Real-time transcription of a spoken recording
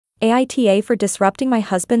AITA for disrupting my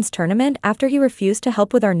husband's tournament after he refused to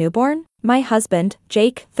help with our newborn? My husband,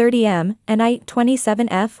 Jake, 30M, and I,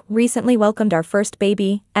 27F, recently welcomed our first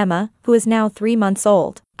baby, Emma, who is now 3 months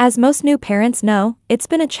old. As most new parents know, it's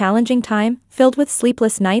been a challenging time, filled with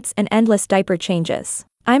sleepless nights and endless diaper changes.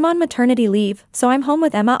 I'm on maternity leave, so I'm home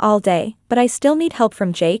with Emma all day, but I still need help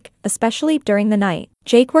from Jake, especially during the night.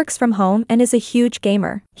 Jake works from home and is a huge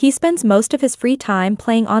gamer. He spends most of his free time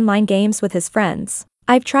playing online games with his friends.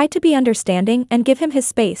 I've tried to be understanding and give him his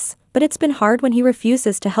space, but it's been hard when he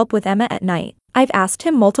refuses to help with Emma at night. I've asked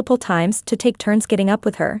him multiple times to take turns getting up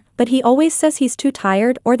with her, but he always says he's too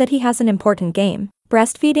tired or that he has an important game.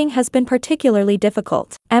 Breastfeeding has been particularly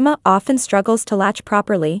difficult. Emma often struggles to latch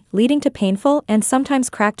properly, leading to painful and sometimes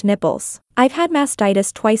cracked nipples. I've had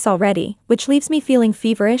mastitis twice already, which leaves me feeling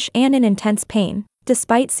feverish and in intense pain.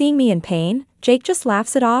 Despite seeing me in pain, Jake just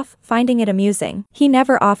laughs it off, finding it amusing. He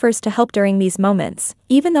never offers to help during these moments,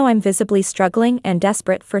 even though I'm visibly struggling and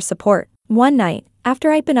desperate for support. One night,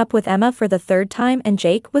 after I'd been up with Emma for the 3rd time and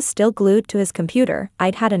Jake was still glued to his computer,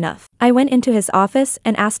 I'd had enough. I went into his office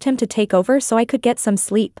and asked him to take over so I could get some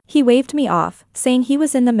sleep. He waved me off, saying he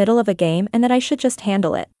was in the middle of a game and that I should just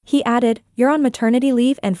handle it. He added, "You're on maternity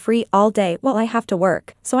leave and free all day while I have to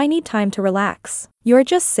work, so I need time to relax. You're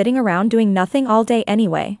just sitting around doing nothing all day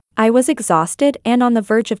anyway." I was exhausted and on the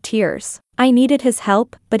verge of tears. I needed his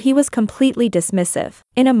help, but he was completely dismissive.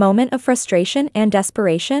 In a moment of frustration and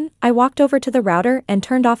desperation, I walked over to the router and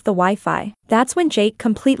turned off the Wi-Fi. That's when Jake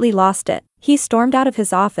completely lost it. He stormed out of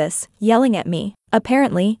his office, yelling at me.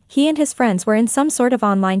 Apparently, he and his friends were in some sort of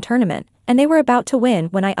online tournament, and they were about to win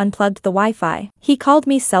when I unplugged the Wi-Fi. He called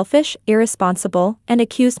me selfish, irresponsible, and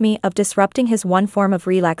accused me of disrupting his one form of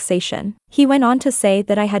relaxation. He went on to say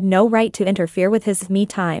that I had no right to interfere with his me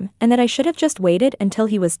time, and that I should have just waited until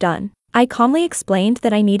he was done. I calmly explained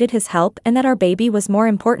that I needed his help and that our baby was more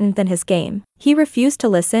important than his game. He refused to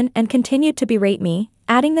listen and continued to berate me,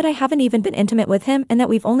 adding that I haven't even been intimate with him and that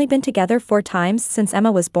we've only been together 4 times since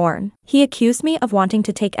Emma was born. He accused me of wanting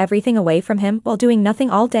to take everything away from him while doing nothing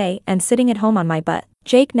all day and sitting at home on my butt.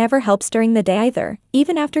 Jake never helps during the day either,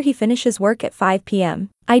 even after he finishes work at 5 p.m.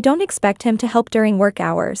 I don't expect him to help during work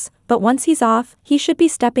hours, but once he's off, he should be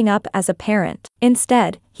stepping up as a parent.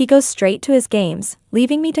 Instead, he goes straight to his games,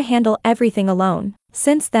 leaving me to handle everything alone.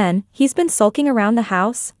 Since then, he's been sulking around the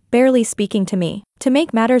house, barely speaking to me. To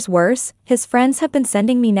make matters worse, his friends have been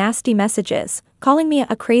sending me nasty messages, calling me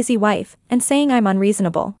a crazy wife, and saying I'm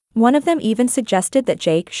unreasonable. One of them even suggested that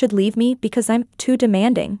Jake should leave me because I'm too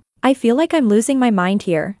demanding. I feel like I'm losing my mind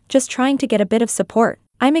here, just trying to get a bit of support.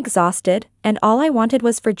 I'm exhausted, and all I wanted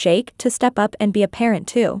was for Jake to step up and be a parent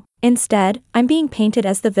too. Instead, I'm being painted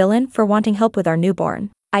as the villain for wanting help with our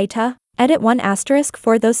newborn. AITA. Edit 1**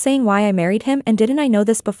 for those saying why I married him and didn't I know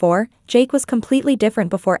this before. Jake was completely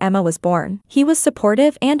different before Emma was born. He was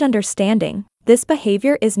supportive and understanding. This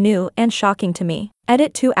behavior is new and shocking to me.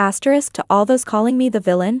 Edit 2** to all those calling me the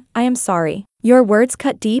villain, I am sorry. Your words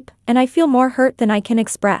cut deep, and I feel more hurt than I can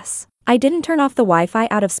express. I didn't turn off the Wi-Fi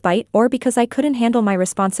out of spite or because I couldn't handle my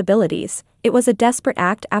responsibilities. It was a desperate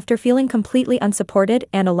act after feeling completely unsupported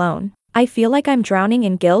and alone. I feel like I'm drowning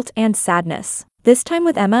in guilt and sadness. This time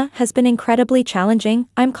with Emma has been incredibly challenging.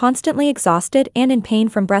 I'm constantly exhausted and in pain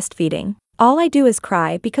from breastfeeding. All I do is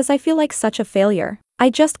cry because I feel like such a failure. I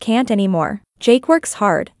just can't anymore. Jake works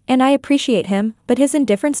hard, and I appreciate him, but his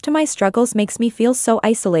indifference to my struggles makes me feel so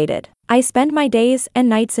isolated. I spend my days and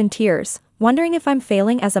nights in tears, wondering if I'm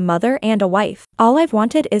failing as a mother and a wife. All I've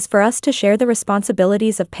wanted is for us to share the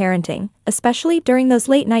responsibilities of parenting, especially during those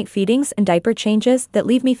late-night feedings and diaper changes that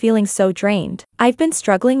leave me feeling so drained. I've been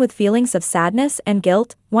struggling with feelings of sadness and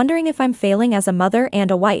guilt, wondering if I'm failing as a mother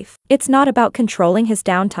and a wife. It's not about controlling his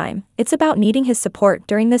downtime, it's about needing his support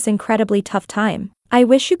during this incredibly tough time. I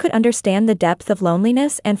wish you could understand the depth of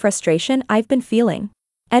loneliness and frustration I've been feeling.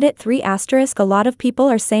 Edit 3** A lot of people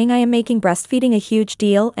are saying I am making breastfeeding a huge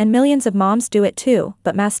deal and millions of moms do it too,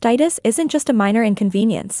 but mastitis isn't just a minor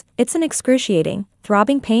inconvenience, it's an excruciating,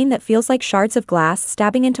 throbbing pain that feels like shards of glass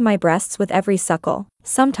stabbing into my breasts with every suckle.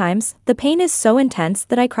 Sometimes, the pain is so intense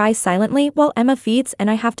that I cry silently while Emma feeds and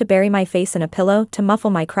I have to bury my face in a pillow to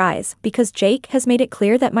muffle my cries because Jake has made it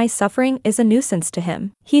clear that my suffering is a nuisance to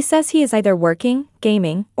him. He says he is either working,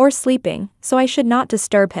 gaming, or sleeping, so I should not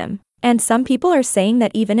disturb him. And some people are saying that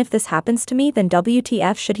even if this happens to me then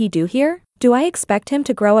WTF should he do here? Do I expect him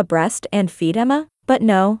to grow a breast and feed Emma? But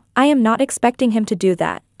no, I am not expecting him to do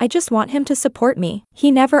that. I just want him to support me. He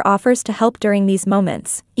never offers to help during these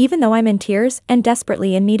moments, even though I'm in tears and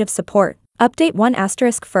desperately in need of support. Update 1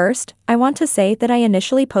 asterisk first, I want to say that I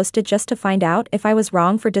initially posted just to find out if I was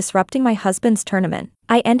wrong for disrupting my husband's tournament.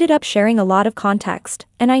 I ended up sharing a lot of context,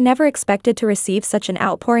 and I never expected to receive such an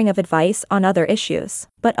outpouring of advice on other issues.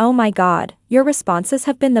 But oh my god, your responses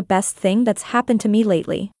have been the best thing that's happened to me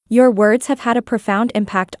lately. Your words have had a profound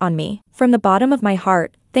impact on me. From the bottom of my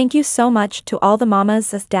heart, thank you so much to all the mamas,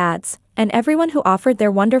 dads, and everyone who offered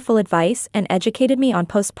their wonderful advice and educated me on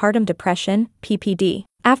postpartum depression, PPD.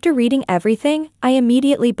 After reading everything, I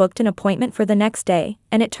immediately booked an appointment for the next day,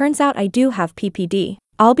 and it turns out I do have PPD.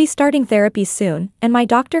 I'll be starting therapy soon, and my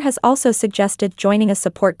doctor has also suggested joining a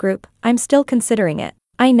support group. I'm still considering it.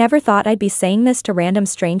 I never thought I'd be saying this to random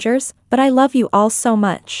strangers, but I love you all so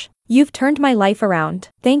much. You've turned my life around.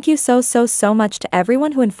 Thank you so much to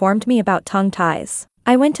everyone who informed me about tongue ties.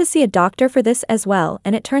 I went to see a doctor for this as well,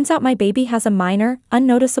 and it turns out my baby has a minor,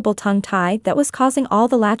 unnoticeable tongue tie that was causing all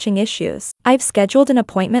the latching issues. I've scheduled an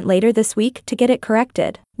appointment later this week to get it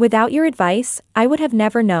corrected. Without your advice, I would have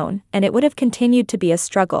never known, and it would have continued to be a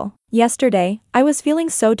struggle. Yesterday, I was feeling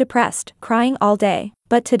so depressed, crying all day.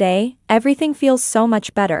 But today, everything feels so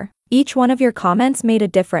much better. Each one of your comments made a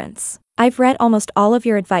difference. I've read almost all of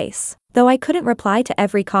your advice. Though I couldn't reply to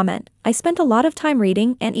every comment, I spent a lot of time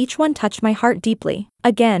reading and each one touched my heart deeply.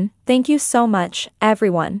 Again, thank you so much,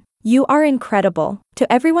 everyone. You are incredible.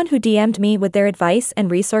 To everyone who DM'd me with their advice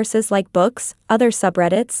and resources like books, other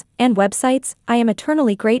subreddits, and websites, I am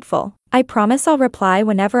eternally grateful. I promise I'll reply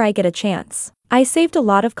whenever I get a chance. I saved a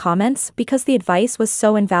lot of comments because the advice was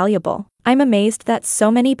so invaluable. I'm amazed that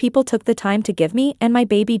so many people took the time to give me and my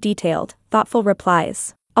baby detailed, thoughtful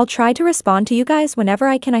replies. I'll try to respond to you guys whenever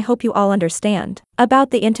I can. I hope you all understand.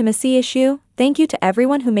 About the intimacy issue, thank you to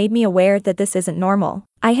everyone who made me aware that this isn't normal.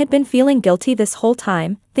 I had been feeling guilty this whole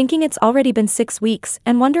time, thinking it's already been 6 weeks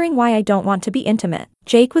and wondering why I don't want to be intimate.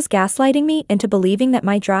 Jake was gaslighting me into believing that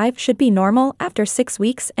my drive should be normal after 6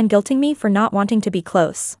 weeks and guilting me for not wanting to be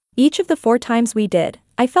close. Each of the 4 times we did,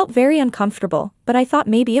 I felt very uncomfortable, but I thought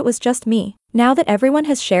maybe it was just me. Now that everyone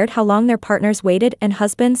has shared how long their partners waited and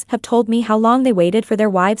husbands have told me how long they waited for their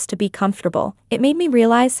wives to be comfortable, it made me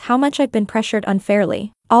realize how much I've been pressured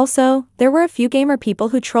unfairly. Also, there were a few gamer people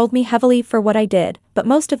who trolled me heavily for what I did, but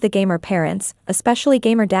most of the gamer parents, especially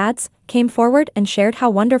gamer dads, came forward and shared how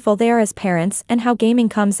wonderful they are as parents and how gaming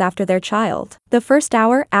comes after their child. The first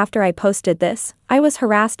hour after I posted this, I was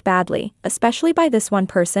harassed badly, especially by this one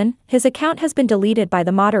person. His account has been deleted by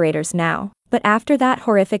the moderators now. But after that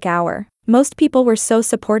horrific hour, most people were so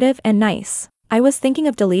supportive and nice. I was thinking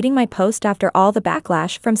of deleting my post after all the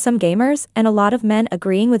backlash from some gamers and a lot of men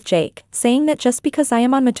agreeing with Jake, saying that just because I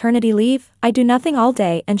am on maternity leave, I do nothing all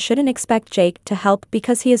day and shouldn't expect Jake to help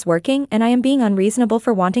because he is working and I am being unreasonable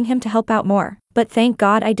for wanting him to help out more. But thank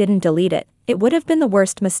God I didn't delete it. It would have been the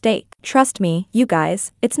worst mistake. Trust me, you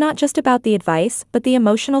guys, it's not just about the advice, but the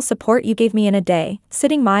emotional support you gave me in a day,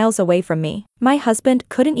 sitting miles away from me. My husband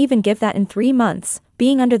couldn't even give that in 3 months,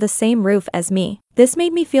 being under the same roof as me. This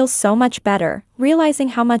made me feel so much better, realizing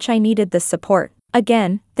how much I needed this support.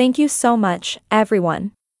 Again, thank you so much,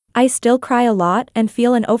 everyone. I still cry a lot and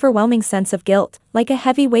feel an overwhelming sense of guilt, like a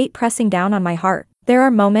heavy weight pressing down on my heart. There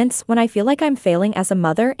are moments when I feel like I'm failing as a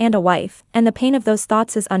mother and a wife, and the pain of those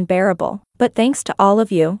thoughts is unbearable. But thanks to all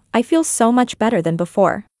of you, I feel so much better than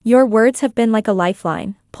before. Your words have been like a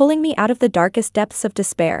lifeline, pulling me out of the darkest depths of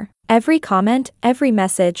despair. Every comment, every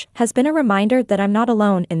message, has been a reminder that I'm not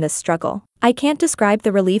alone in this struggle. I can't describe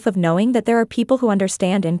the relief of knowing that there are people who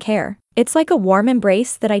understand and care. It's like a warm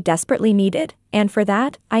embrace that I desperately needed, and for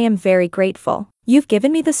that, I am very grateful. You've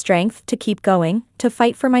given me the strength to keep going, to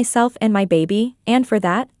fight for myself and my baby, and for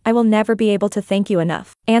that, I will never be able to thank you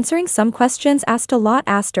enough. Answering some questions asked a lot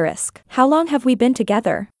asterisk. How long have we been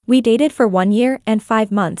together? We dated for 1 year and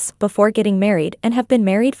 5 months before getting married and have been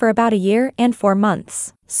married for about 1 year and 4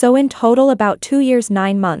 months. So in total about 2 years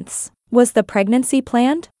 9 months. Was the pregnancy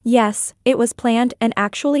planned? Yes, it was planned and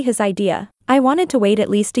actually his idea. I wanted to wait at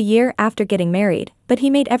least 1 year after getting married, but he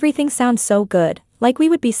made everything sound so good, like we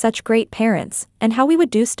would be such great parents, and how we would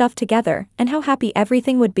do stuff together, and how happy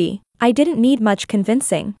everything would be. I didn't need much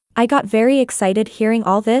convincing. I got very excited hearing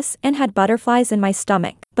all this and had butterflies in my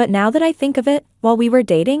stomach. But now that I think of it, while we were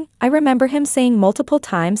dating, I remember him saying multiple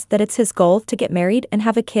times that it's his goal to get married and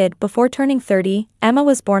have a kid before turning 30. Emma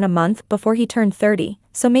was born a month before he turned 30,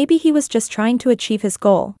 so maybe he was just trying to achieve his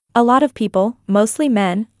goal. A lot of people, mostly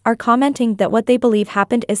men, are commenting that what they believe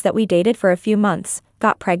happened is that we dated for a few months,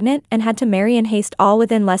 got pregnant, and had to marry in haste all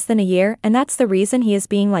within less than 1 year, and that's the reason he is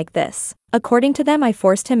being like this. According to them, I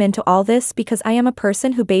forced him into all this because I am a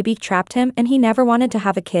person who baby trapped him and he never wanted to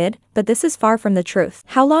have a kid, but this is far from the truth.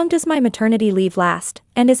 How long does my maternity leave last,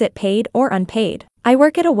 and is it paid or unpaid? I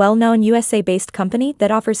work at a well-known USA-based company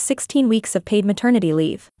that offers 16 weeks of paid maternity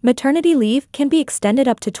leave. Maternity leave can be extended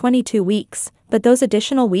up to 22 weeks, but those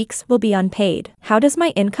additional weeks will be unpaid. How does my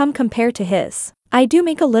income compare to his? I do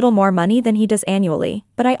make a little more money than he does annually,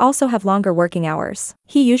 but I also have longer working hours.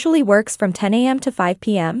 He usually works from 10 a.m. to 5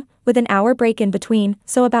 p.m., with an hour break in between,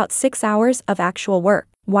 so about 6 hours of actual work.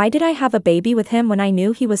 Why did I have a baby with him when I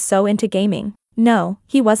knew he was so into gaming? No,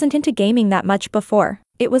 he wasn't into gaming that much before.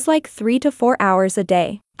 It was like 3 to 4 hours a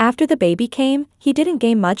day. After the baby came, he didn't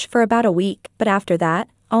game much for about a week, but after that,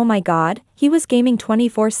 oh my god, he was gaming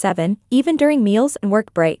 24/7, even during meals and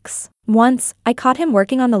work breaks. Once, I caught him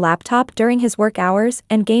working on the laptop during his work hours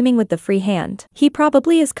and gaming with the free hand. He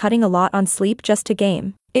probably is cutting a lot on sleep just to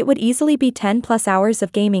game. It would easily be 10+ hours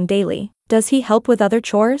of gaming daily. Does he help with other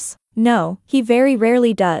chores? No, he very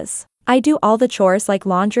rarely does. I do all the chores like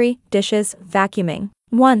laundry, dishes, vacuuming.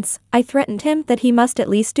 Once, I threatened him that he must at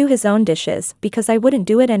least do his own dishes because I wouldn't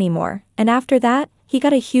do it anymore, and after that, he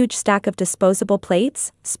got a huge stack of disposable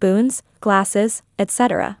plates, spoons, glasses,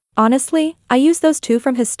 etc. Honestly, I use those too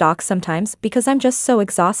from his stock sometimes because I'm just so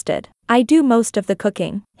exhausted. I do most of the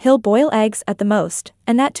cooking. He'll boil eggs at the most,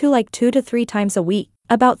 and that too like 2 to 3 times a week.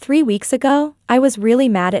 About 3 weeks ago, I was really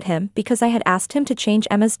mad at him because I had asked him to change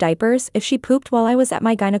Emma's diapers if she pooped while I was at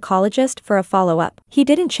my gynecologist for a follow-up. He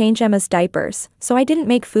didn't change Emma's diapers, so I didn't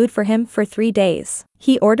make food for him for 3 days.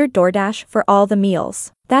 He ordered DoorDash for all the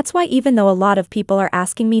meals. That's why even though a lot of people are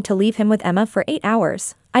asking me to leave him with Emma for 8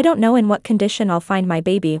 hours, I don't know in what condition I'll find my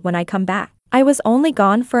baby when I come back. I was only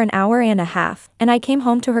gone for an hour and a half, and I came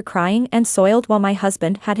home to her crying and soiled while my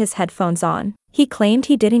husband had his headphones on. He claimed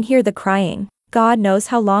he didn't hear the crying. God knows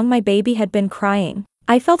how long my baby had been crying.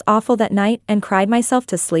 I felt awful that night and cried myself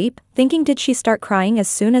to sleep, thinking did she start crying as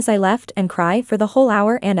soon as I left and cry for the whole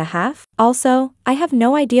hour and a half? Also, I have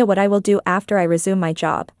no idea what I will do after I resume my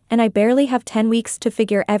job, and I barely have 10 weeks to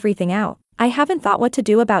figure everything out. I haven't thought what to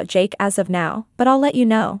do about Jake as of now, but I'll let you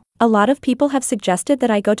know. A lot of people have suggested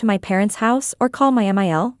that I go to my parents' house or call my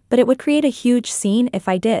MIL, but it would create a huge scene if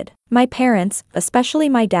I did. My parents, especially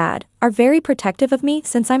my dad, are very protective of me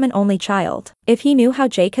since I'm an only child. If he knew how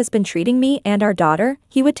Jake has been treating me and our daughter,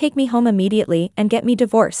 he would take me home immediately and get me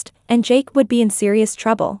divorced, and Jake would be in serious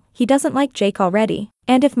trouble. He doesn't like Jake already.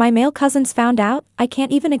 And if my male cousins found out, I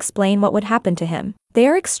can't even explain what would happen to him. They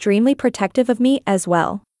are extremely protective of me as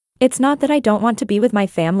well. It's not that I don't want to be with my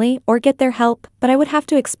family or get their help, but I would have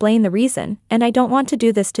to explain the reason, and I don't want to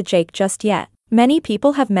do this to Jake just yet. Many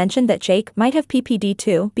people have mentioned that Jake might have PPD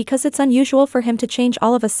too because it's unusual for him to change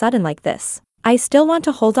all of a sudden like this. I still want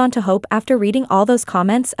to hold on to hope after reading all those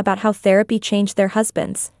comments about how therapy changed their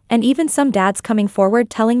husbands, and even some dads coming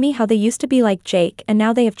forward telling me how they used to be like Jake and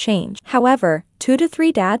now they have changed. However, 2 to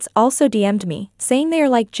 3 dads also DM'd me, saying they are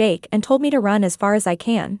like Jake and told me to run as far as I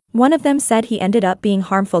can. One of them said he ended up being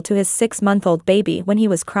harmful to his 6-month-old baby when he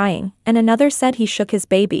was crying, and another said he shook his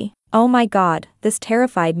baby. Oh my god, this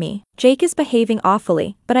terrified me. Jake is behaving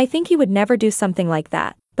awfully, but I think he would never do something like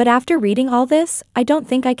that. But after reading all this, I don't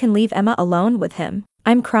think I can leave Emma alone with him.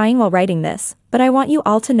 I'm crying while writing this, but I want you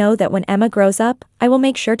all to know that when Emma grows up, I will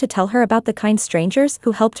make sure to tell her about the kind strangers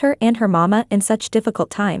who helped her and her mama in such difficult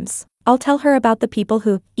times. I'll tell her about the people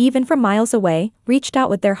who, even from miles away, reached out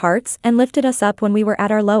with their hearts and lifted us up when we were at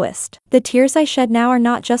our lowest. The tears I shed now are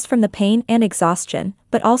not just from the pain and exhaustion,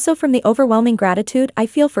 but also from the overwhelming gratitude I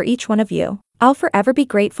feel for each one of you. I'll forever be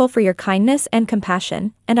grateful for your kindness and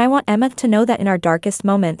compassion, and I want Emma to know that in our darkest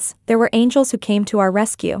moments, there were angels who came to our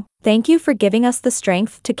rescue. Thank you for giving us the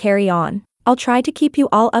strength to carry on. I'll try to keep you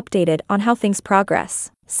all updated on how things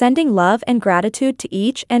progress. Sending love and gratitude to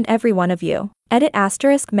each and every one of you. Edit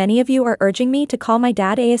 *, many of you are urging me to call my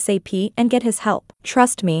dad ASAP and get his help.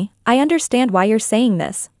 Trust me, I understand why you're saying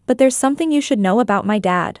this, but there's something you should know about my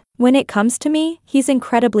dad. When it comes to me, he's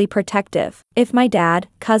incredibly protective. If my dad,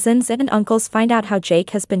 cousins and uncles find out how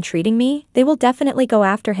Jake has been treating me, they will definitely go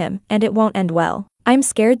after him, and it won't end well. I'm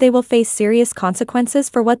scared they will face serious consequences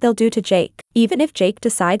for what they'll do to Jake. Even if Jake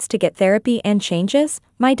decides to get therapy and changes,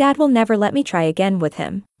 my dad will never let me try again with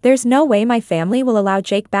him. There's no way my family will allow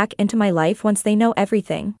Jake back into my life once they know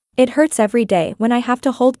everything. It hurts every day when I have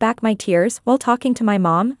to hold back my tears while talking to my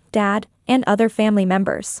mom, dad, and other family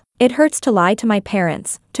members. It hurts to lie to my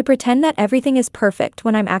parents, to pretend that everything is perfect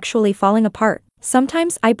when I'm actually falling apart.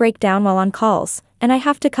 Sometimes I break down while on calls, and I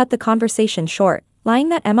have to cut the conversation short, lying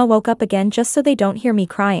that Emma woke up again just so they don't hear me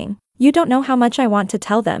crying. You don't know how much I want to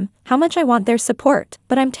tell them, how much I want their support,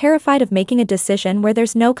 but I'm terrified of making a decision where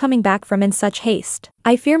there's no coming back from in such haste.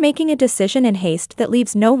 I fear making a decision in haste that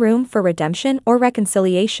leaves no room for redemption or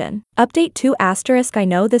reconciliation. Update 2 *. I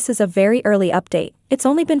know this is a very early update. It's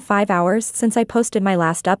only been 5 hours since I posted my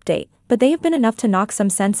last update, but they have been enough to knock some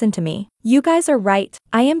sense into me. You guys are right.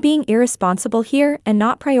 I am being irresponsible here and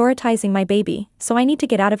not prioritizing my baby, so I need to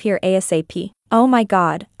get out of here ASAP. Oh my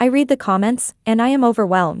god, I read the comments, and I am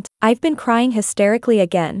overwhelmed. I've been crying hysterically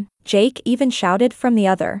again. Jake even shouted from the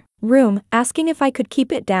other room, asking if I could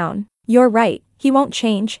keep it down. You're right, he won't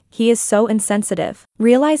change, he is so insensitive.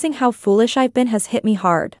 Realizing how foolish I've been has hit me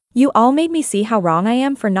hard. You all made me see how wrong I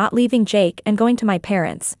am for not leaving Jake and going to my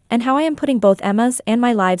parents, and how I am putting both Emma's and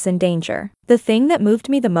my lives in danger. The thing that moved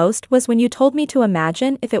me the most was when you told me to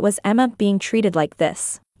imagine if it was Emma being treated like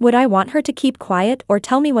this. Would I want her to keep quiet or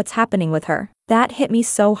tell me what's happening with her? That hit me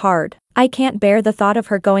so hard. I can't bear the thought of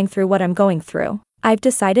her going through what I'm going through. I've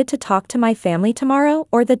decided to talk to my family tomorrow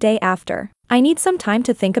or the day after. I need some time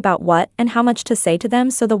to think about what and how much to say to them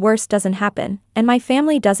so the worst doesn't happen, and my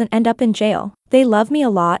family doesn't end up in jail. They love me a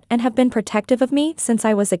lot and have been protective of me since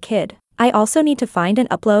I was a kid. I also need to find and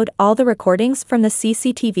upload all the recordings from the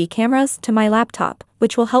CCTV cameras to my laptop,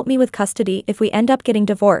 which will help me with custody if we end up getting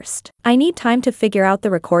divorced. I need time to figure out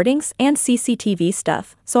the recordings and CCTV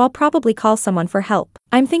stuff, so I'll probably call someone for help.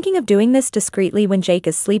 I'm thinking of doing this discreetly when Jake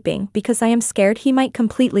is sleeping because I am scared he might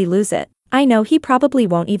completely lose it. I know he probably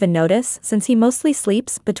won't even notice since he mostly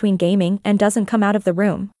sleeps between gaming and doesn't come out of the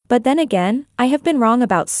room. But then again, I have been wrong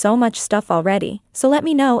about so much stuff already, so let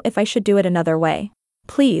me know if I should do it another way.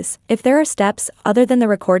 Please, if there are steps other than the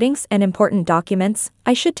recordings and important documents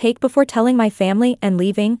I should take before telling my family and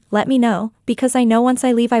leaving, let me know, because I know once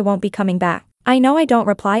I leave I won't be coming back. I know I don't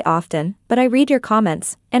reply often, but I read your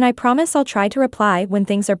comments, and I promise I'll try to reply when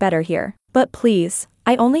things are better here. But please,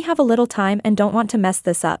 I only have a little time and don't want to mess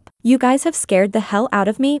this up. You guys have scared the hell out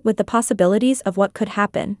of me with the possibilities of what could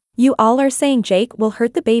happen. You all are saying Jake will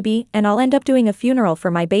hurt the baby and I'll end up doing a funeral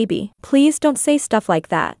for my baby. Please don't say stuff like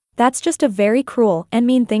that. That's just a very cruel and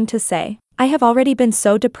mean thing to say. I have already been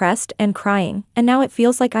so depressed and crying, and now it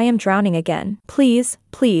feels like I am drowning again. Please,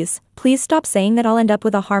 please, please stop saying that I'll end up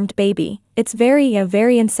with a harmed baby. It's very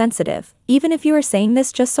insensitive, even if you are saying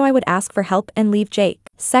this just so I would ask for help and leave Jake.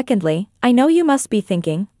 Secondly, I know you must be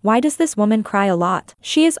thinking, why does this woman cry a lot?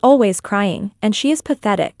 She is always crying, and she is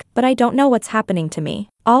pathetic, but I don't know what's happening to me.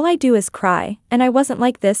 All I do is cry, and I wasn't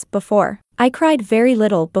like this before. I cried very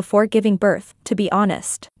little before giving birth, to be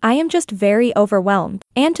honest. I am just very overwhelmed.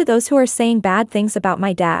 And to those who are saying bad things about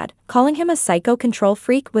my dad, calling him a psycho control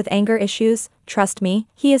freak with anger issues, trust me,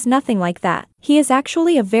 he is nothing like that. He is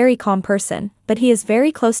actually a very calm person, but he is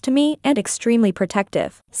very close to me and extremely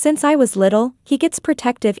protective. Since I was little, he gets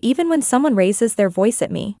protective even when someone raises their voice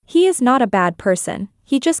at me. He is not a bad person.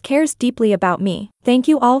 He just cares deeply about me. Thank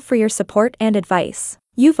you all for your support and advice.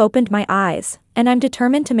 You've opened my eyes, and I'm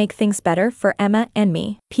determined to make things better for Emma and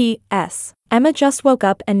me. P.S. Emma just woke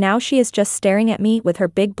up and now she is just staring at me with her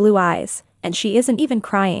big blue eyes, and she isn't even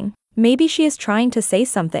crying. Maybe she is trying to say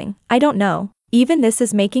something, I don't know. Even this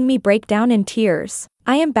is making me break down in tears.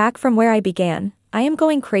 I am back from where I began. I am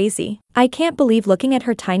going crazy. I can't believe looking at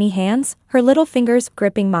her tiny hands, her little fingers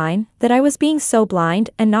gripping mine, that I was being so blind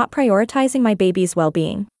and not prioritizing my baby's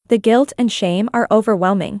well-being. The guilt and shame are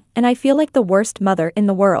overwhelming, and I feel like the worst mother in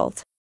the world.